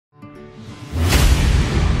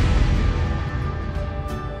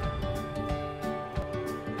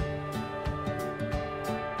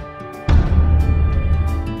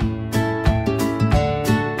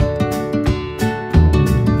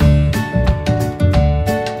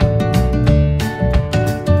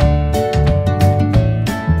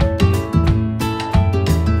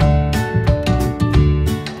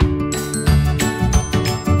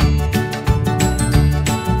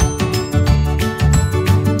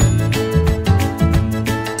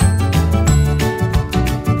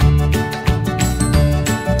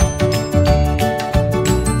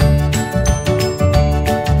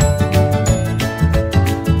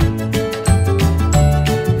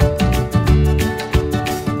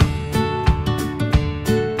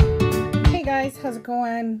it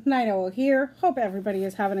going? Night Owl here. Hope everybody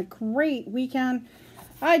is having a great weekend.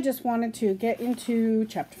 I just wanted to get into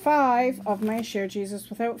chapter 5 of my Share Jesus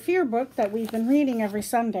Without Fear book that we've been reading every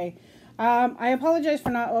Sunday. I apologize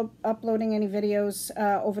for not uploading any videos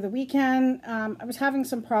over the weekend. I was having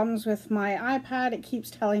some problems with my iPad. It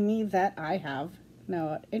keeps telling me that I have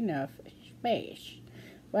not enough space.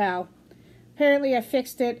 Well, apparently I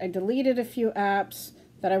fixed it. I deleted a few apps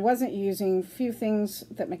that I wasn't using, a few things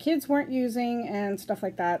that my kids weren't using and stuff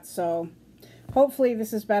like that. So hopefully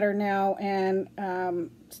this is better now and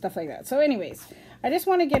stuff like that. So anyways, I just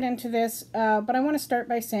want to get into this, but I want to start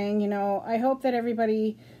by saying, I hope that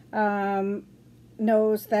everybody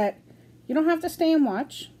knows that you don't have to stay and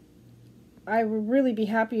watch. I would really be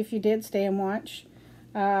happy if you did stay and watch.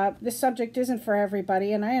 This subject isn't for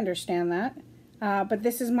everybody, and I understand that. But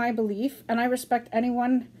this is my belief, and I respect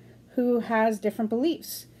anyone who has different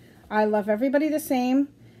beliefs. I love everybody the same.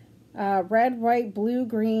 Red, white, blue,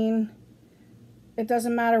 green. It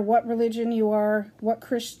doesn't matter what religion you are,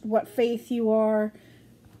 what faith you are,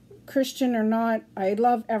 Christian or not. I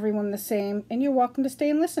love everyone the same, and you're welcome to stay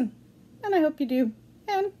and listen. And I hope you do.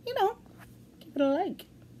 And, give it a like.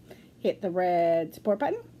 Hit the red support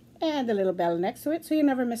button and the little bell next to it so you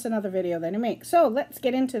never miss another video that I make. So let's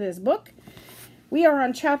get into this book. We are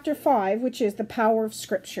on chapter 5, which is the power of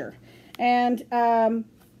Scripture. And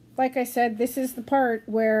like I said, this is the part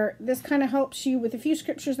where this kind of helps you with a few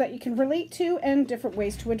scriptures that you can relate to and different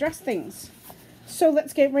ways to address things. So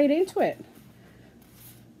let's get right into it.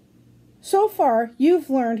 So far,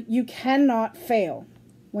 you've learned you cannot fail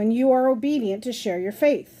when you are obedient to share your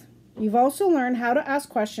faith. You've also learned how to ask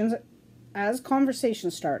questions as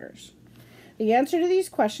conversation starters. The answer to these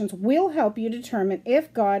questions will help you determine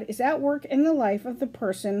if God is at work in the life of the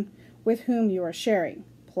person with whom you are sharing.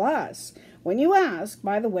 Plus, when you ask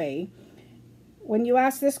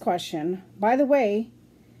this question, by the way,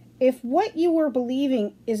 if what you were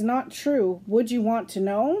believing is not true, would you want to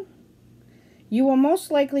know? You will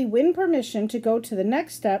most likely win permission to go to the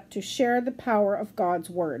next step to share the power of God's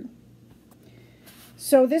Word.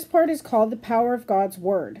 So this part is called the power of God's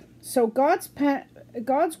Word. So God's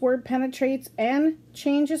Word penetrates and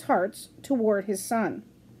changes hearts toward His Son.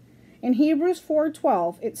 In Hebrews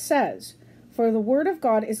 4:12, it says, "For the Word of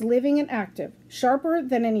God is living and active, sharper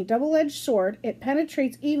than any double-edged sword. It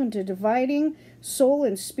penetrates even to dividing soul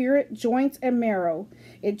and spirit, joints and marrow.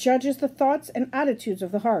 It judges the thoughts and attitudes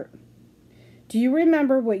of the heart." Do you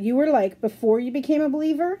remember what you were like before you became a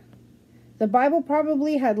believer? The Bible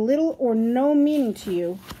probably had little or no meaning to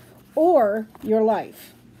you or your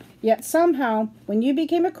life. Yet somehow, when you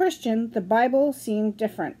became a Christian, the Bible seemed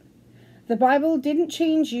different. The Bible didn't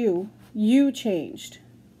change you, you changed.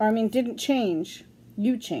 Didn't change,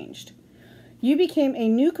 you changed. You became a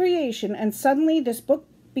new creation, and suddenly this book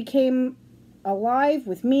became alive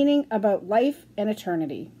with meaning about life and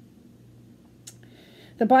eternity.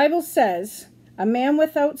 The Bible says, "A man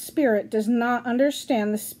without spirit does not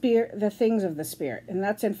understand the things of the Spirit," and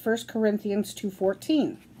that's in 1 Corinthians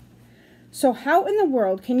 2:14. So how in the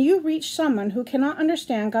world can you reach someone who cannot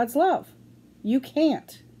understand God's love? You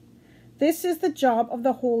can't. This is the job of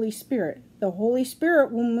the Holy Spirit. The Holy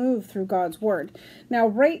Spirit will move through God's Word. Now,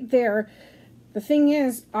 right there, the thing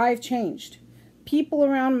is, I've changed. People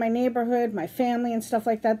around my neighborhood, my family and stuff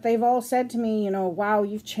like that, they've all said to me, wow,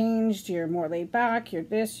 you've changed. You're more laid back. You're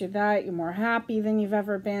this, you're that. You're more happy than you've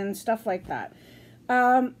ever been, stuff like that.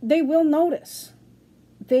 They will notice.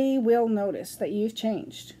 They will notice that you've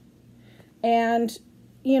changed. And,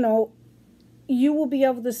 you will be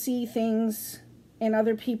able to see things in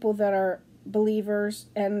other people that are believers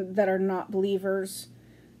and that are not believers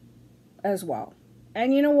as well.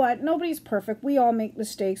 And you know what? Nobody's perfect. We all make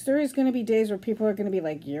mistakes. There is going to be days where people are going to be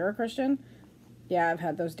like, "You're a Christian?" Yeah, I've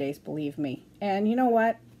had those days, believe me. And you know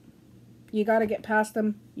what? You got to get past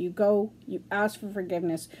them. You go, you ask for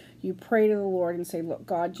forgiveness. You pray to the Lord and say, "Look,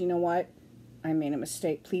 God, you know what? I made a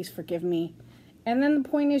mistake. Please forgive me." And then the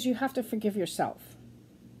point is, you have to forgive yourself.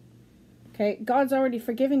 Okay? God's already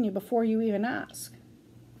forgiven you before you even ask.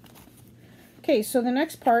 Okay, so the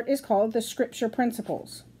next part is called the Scripture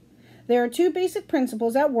Principles. There are two basic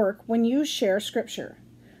principles at work when you share Scripture.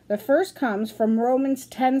 The first comes from Romans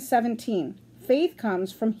 10:17. Faith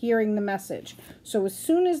comes from hearing the message. So as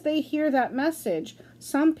soon as they hear that message,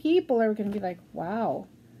 some people are going to be like, "Wow,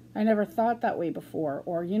 I never thought that way before."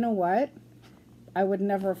 Or, "You know what? I would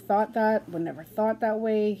never have thought that, would never thought that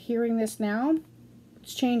way. Hearing this now,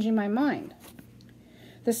 it's changing my mind."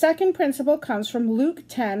 The second principle comes from Luke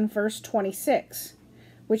 10, verse 26,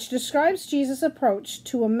 which describes Jesus' approach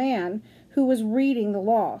to a man who was reading the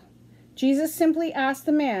law. Jesus simply asked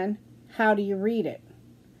the man, "How do you read it?"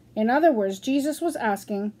 In other words, Jesus was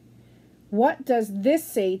asking, what does this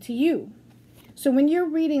say to you? So when you're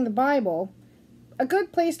reading the Bible, a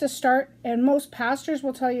good place to start, and most pastors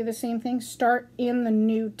will tell you the same thing, start in the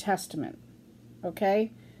New Testament.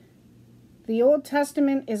 Okay? The Old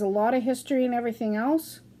Testament is a lot of history and everything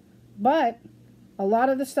else, but a lot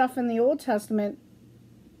of the stuff in the Old Testament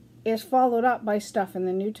is followed up by stuff in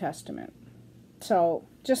the New Testament. So,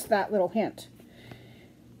 just that little hint.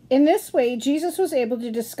 In this way, Jesus was able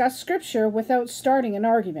to discuss Scripture without starting an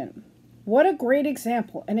argument. What a great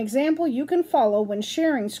example. An example you can follow when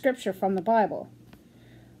sharing Scripture from the Bible.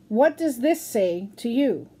 What does this say to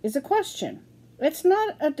you? Is a question. It's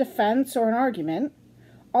not a defense or an argument.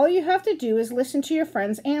 All you have to do is listen to your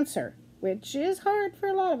friend's answer, which is hard for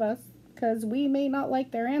a lot of us because we may not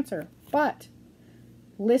like their answer. But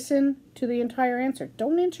listen to the entire answer.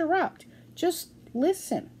 Don't interrupt. Just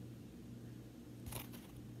listen.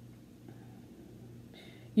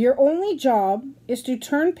 Your only job is to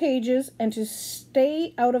turn pages and to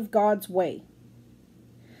stay out of God's way.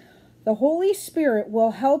 The Holy Spirit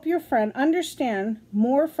will help your friend understand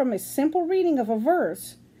more from a simple reading of a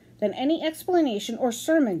verse than any explanation or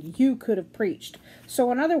sermon you could have preached.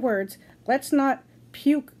 So in other words, let's not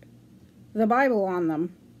puke the Bible on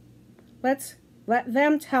them. Let's let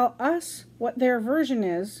them tell us what their version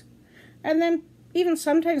is, and then even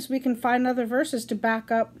sometimes we can find other verses to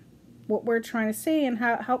back up what we're trying to say and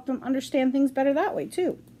help them understand things better that way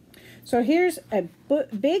too. So here's a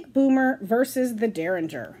Big Boomer versus the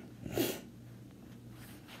Derringer.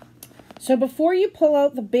 So before you pull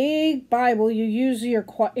out the big Bible you use in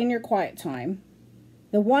your quiet time,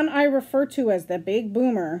 the one I refer to as the Big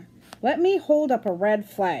Boomer, let me hold up a red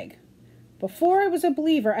flag. Before I was a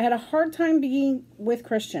believer, I had a hard time being with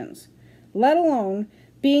Christians, let alone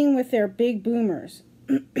being with their big boomers.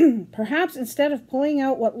 Perhaps instead of pulling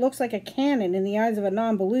out what looks like a cannon in the eyes of a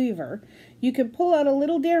non-believer, you could pull out a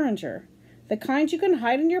little Derringer, the kind you can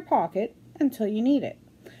hide in your pocket until you need it.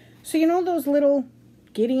 So you know those little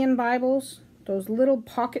Gideon Bibles, those little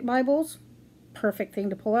pocket Bibles? Perfect thing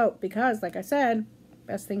to pull out because, like I said,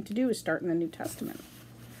 best thing to do is start in the New Testament.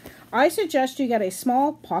 I suggest you get a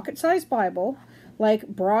small pocket-sized Bible like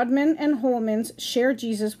Broadman and Holman's Share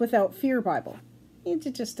Jesus Without Fear Bible. It's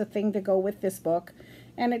just a thing to go with this book,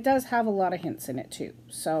 and it does have a lot of hints in it too.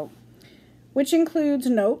 So, which includes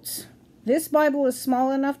notes. This Bible is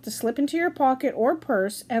small enough to slip into your pocket or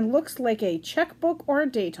purse and looks like a checkbook or a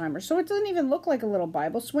daytimer. So it doesn't even look like a little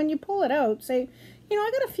Bible. So when you pull it out, say, you know,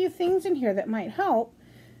 I got a few things in here that might help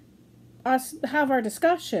us have our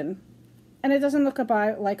discussion. And it doesn't look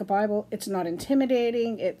like a Bible. It's not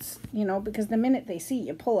intimidating. It's, you know, because the minute they see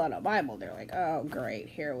you pull out a Bible, they're like, oh, great,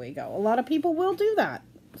 here we go. A lot of people will do that.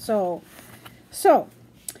 So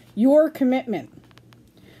your commitment.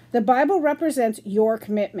 The Bible represents your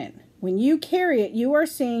commitment. When you carry it, you are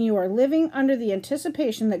saying you are living under the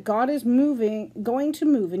anticipation that God is going to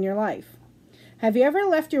move in your life. Have you ever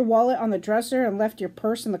left your wallet on the dresser and left your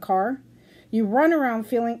purse in the car? You run around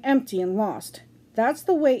feeling empty and lost. That's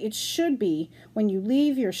the way it should be when you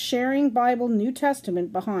leave your sharing Bible New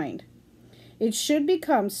Testament behind. It should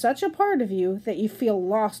become such a part of you that you feel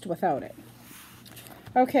lost without it.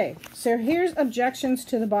 Okay, so here's objections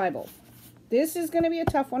to the Bible. This is going to be a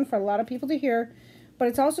tough one for a lot of people to hear, but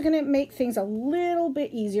it's also going to make things a little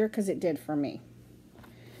bit easier because it did for me.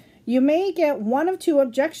 You may get one of two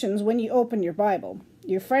objections when you open your Bible.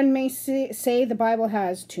 Your friend may say the Bible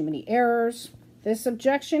has too many errors. This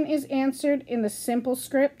objection is answered in the simple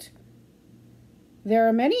script. There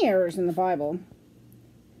are many errors in the Bible,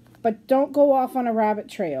 but don't go off on a rabbit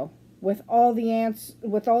trail. With all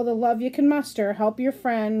the love you can muster, help your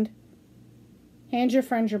friend. Hand your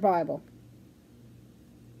friend your Bible.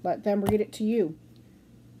 Let them read it to you.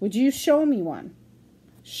 Would you show me one?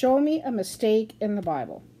 Show me a mistake in the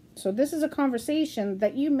Bible. So this is a conversation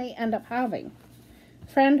that you may end up having.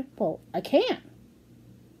 Friend, well, I can't.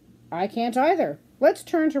 I can't either. Let's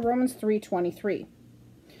turn to Romans 3:23.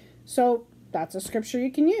 So that's a scripture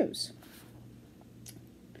you can use.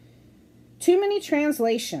 Too many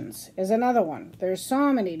translations is another one. There's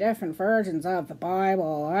so many different versions of the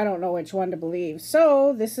Bible. I don't know which one to believe.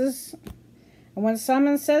 So this is, when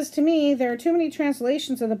someone says to me there are too many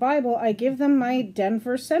translations of the Bible, I give them my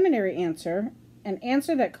Denver Seminary answer, an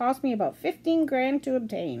answer that cost me about 15 grand to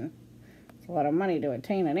obtain. It's a lot of money to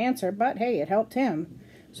obtain an answer, but hey, it helped him.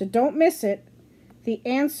 So don't miss it. The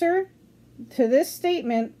answer to this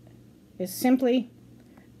statement is simply,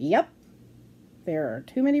 yep, there are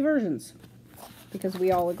too many versions. Because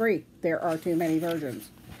we all agree there are too many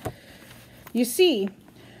versions. You see,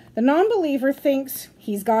 the non-believer thinks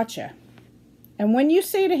he's gotcha. And when you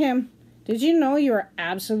say to him, Did you know you are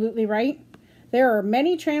absolutely right? There are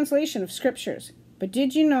many translations of scriptures, but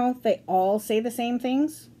did you know they all say the same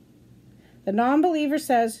things? The non-believer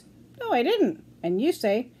says, no, I didn't. And you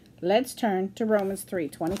say, let's turn to Romans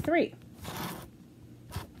 3:23.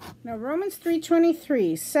 Now, Romans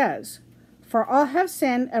 3:23 says, for all have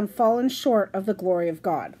sinned and fallen short of the glory of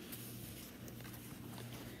God.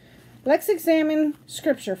 Let's examine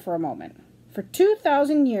Scripture for a moment. For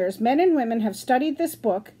 2,000 years, men and women have studied this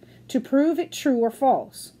book to prove it true or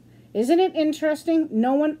false. Isn't it interesting?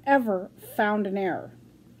 No one ever found an error.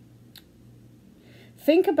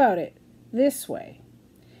 Think about it this way.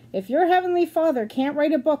 If your Heavenly Father can't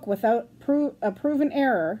write a book without a proven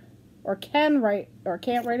error, or can't write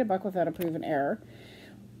a book without a proven error,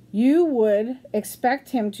 you would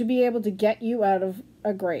expect him to be able to get you out of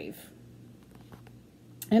a grave.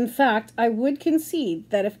 In fact, I would concede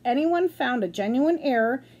that if anyone found a genuine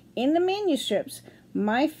error in the manuscripts,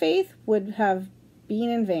 my faith would have been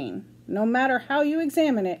in vain. No matter how you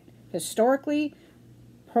examine it, historically,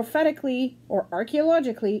 prophetically, or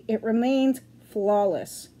archaeologically, it remains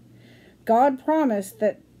flawless. God promised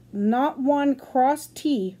that not one crossed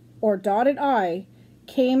T or dotted I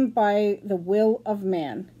came by the will of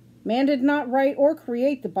man. Man did not write or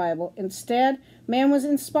create the Bible. Instead, man was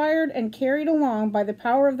inspired and carried along by the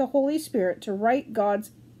power of the Holy Spirit to write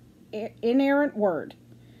God's inerrant word.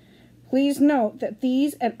 Please note that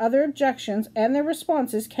these and other objections and their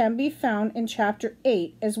responses can be found in chapter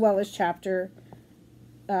 8 as well as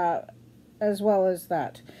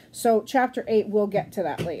that. So chapter 8, we'll get to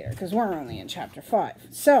that later because we're only in chapter 5.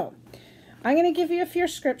 So I'm going to give you a few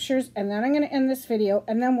scriptures and then I'm going to end this video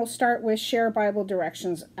and then we'll start with share Bible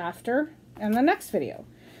directions after in the next video.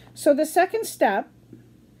 So the second step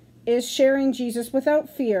is sharing Jesus without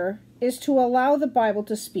fear is to allow the Bible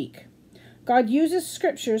to speak. God uses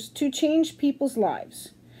scriptures to change people's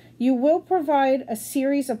lives. You will provide a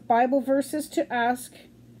series of Bible verses to ask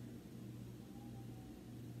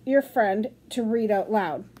your friend to read out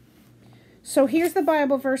loud. So here's the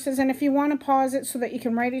Bible verses, and if you want to pause it so that you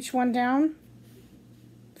can write each one down,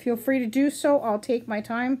 feel free to do so. I'll take my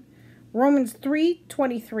time. Romans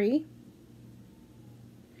 3:23,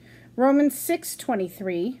 Romans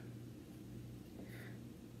 6:23,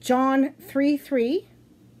 John 3:3,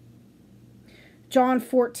 John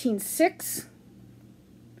 14:6,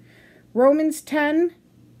 Romans 10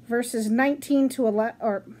 verses 19 to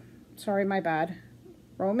 11,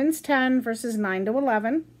 Romans 10 verses 9 to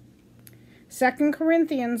 11, 2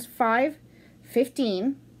 Corinthians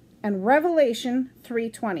 5:15, and Revelation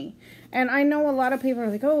 3:20. And I know a lot of people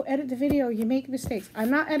are like, oh, edit the video, you make mistakes. I'm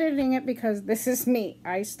not editing it because this is me.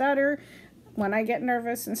 I stutter when I get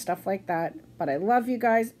nervous and stuff like that. But I love you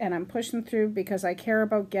guys and I'm pushing through because I care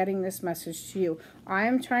about getting this message to you. I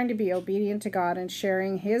am trying to be obedient to God and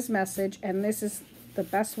sharing his message, and this is the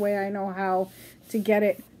best way I know how to get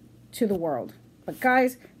it to the world. But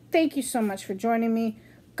guys, thank you so much for joining me.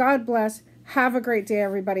 God bless. Have a great day,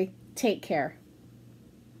 everybody. Take care.